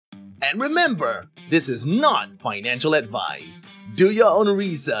And remember, this is not financial advice. Do your own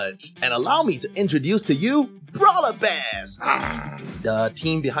research and allow me to introduce to you Brawler Bearz. The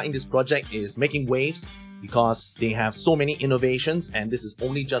team behind this project is making waves because they have so many innovations, and this is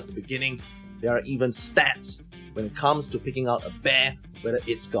only just the beginning. There are even stats when it comes to picking out a bear, whether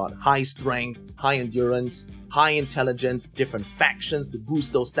it's got high strength, high endurance, high intelligence, different factions to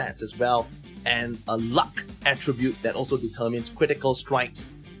boost those stats as well, and a luck attribute that also determines critical strikes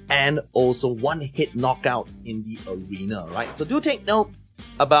and also one-hit knockouts in the arena, right? So do take note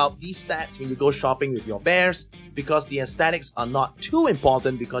about these stats when you go shopping with your bears, because the aesthetics are not too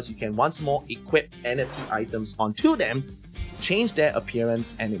important, because you can once more equip NFT items onto them, change their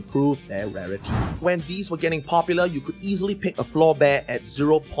appearance and improve their rarity. When these were getting popular, you could easily pick a floor bear at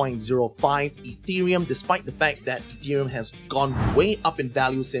 0.05 Ethereum, despite the fact that Ethereum has gone way up in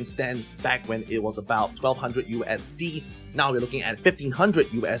value since then, back when it was about 1200 USD. Now we're looking at 1500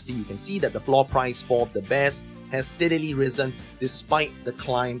 USD. You can see that the floor price for the bears has steadily risen despite the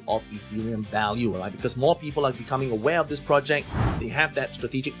climb of Ethereum value, right? Because more people are becoming aware of this project. They have that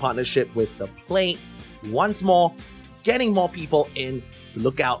strategic partnership with the Plague. Once more, getting more people in to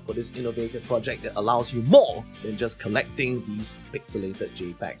look out for this innovative project that allows you more than just collecting these pixelated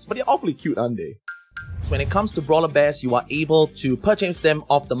JPEGs. But they're awfully cute, aren't they? When it comes to Brawler Bearz, you are able to purchase them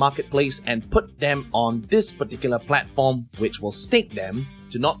off the marketplace and put them on this particular platform, which will stake them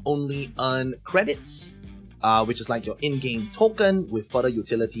to not only earn credits, which is like your in-game token with further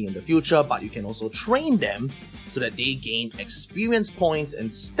utility in the future, but you can also train them so that they gain experience points and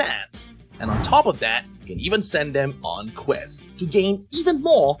stats. And on top of that, you can even send them on quests to gain even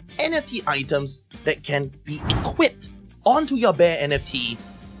more NFT items that can be equipped onto your bear NFT,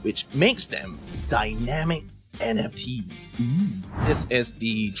 which makes them dynamic NFTs. This is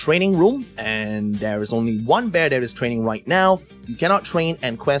the training room, and there is only one bear that is training right now. You cannot train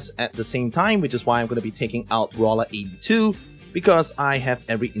and quest at the same time, which is why I'm going to be taking out Brawler 82, because I have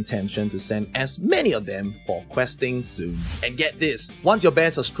every intention to send as many of them for questing soon. And get this, once your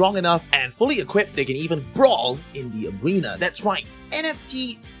bears are strong enough and fully equipped, they can even brawl in the arena. That's right,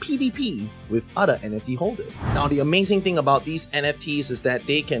 NFT PvP with other NFT holders. Now the amazing thing about these NFTs is that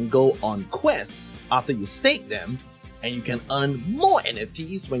they can go on quests after you stake them, and you can earn more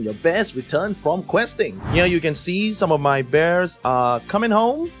NFTs when your bears return from questing. Here you can see some of my bears are coming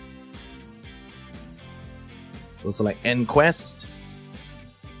home. We'll select End Quest,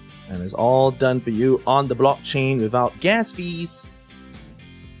 and it's all done for you on the blockchain without gas fees,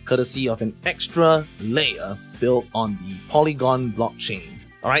 courtesy of an extra layer built on the Polygon blockchain.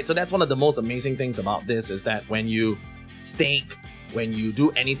 Alright, so that's one of the most amazing things about this, is that when you stake, when you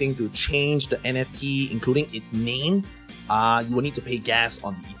do anything to change the NFT, including its name, you will need to pay gas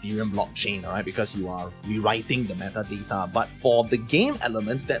on the Ethereum blockchain, alright, because you are rewriting the metadata. But for the game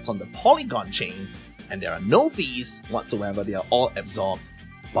elements that's on the Polygon chain, and there are no fees whatsoever, they are all absorbed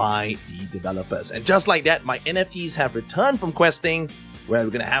by the developers. And just like that, my NFTs have returned from questing, where we're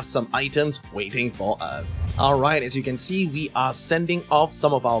gonna have some items waiting for us. Alright, as you can see, we are sending off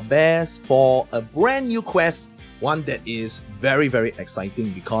some of our bears for a brand new quest, one that is very, very exciting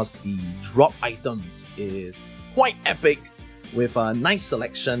because the drop items is quite epic, with a nice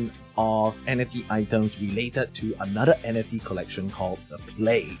selection of NFT items related to another NFT collection called the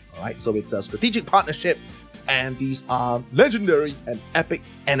Plague. Alright, so it's a strategic partnership, and these are legendary and epic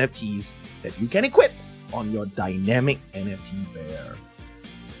NFTs that you can equip on your dynamic NFT bear.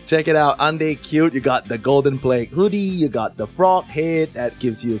 Check it out, aren't they cute? You got the Golden Plague hoodie, you got the frog head that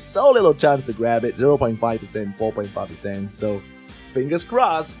gives you so little chance to grab it, 0.5%, 4.5%, so fingers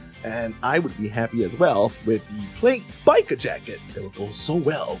crossed. And I would be happy as well with the Plague biker jacket that will go so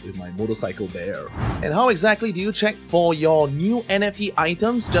well with my motorcycle bear. And how exactly do you check for your new NFT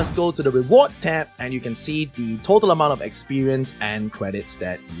items? Just go to the rewards tab and you can see the total amount of experience and credits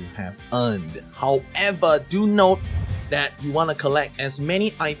that you have earned. However, do note that you want to collect as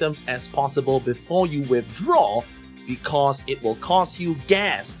many items as possible before you withdraw, because it will cost you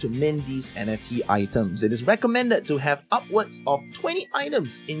gas to mint these NFT items. It is recommended to have upwards of 20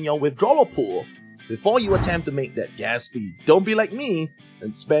 items in your withdrawal pool before you attempt to make that gas fee. Don't be like me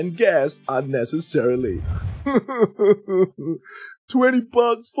and spend gas unnecessarily. 20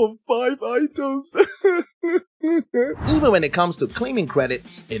 bucks for 5 items. Even when it comes to claiming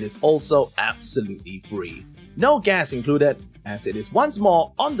credits, it is also absolutely free. No gas included, as it is once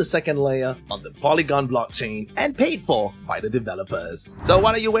more on the second layer on the Polygon blockchain and paid for by the developers. So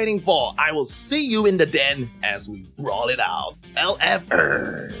what are you waiting for? I will see you in the den as we brawl it out.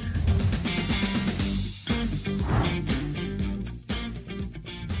 LF.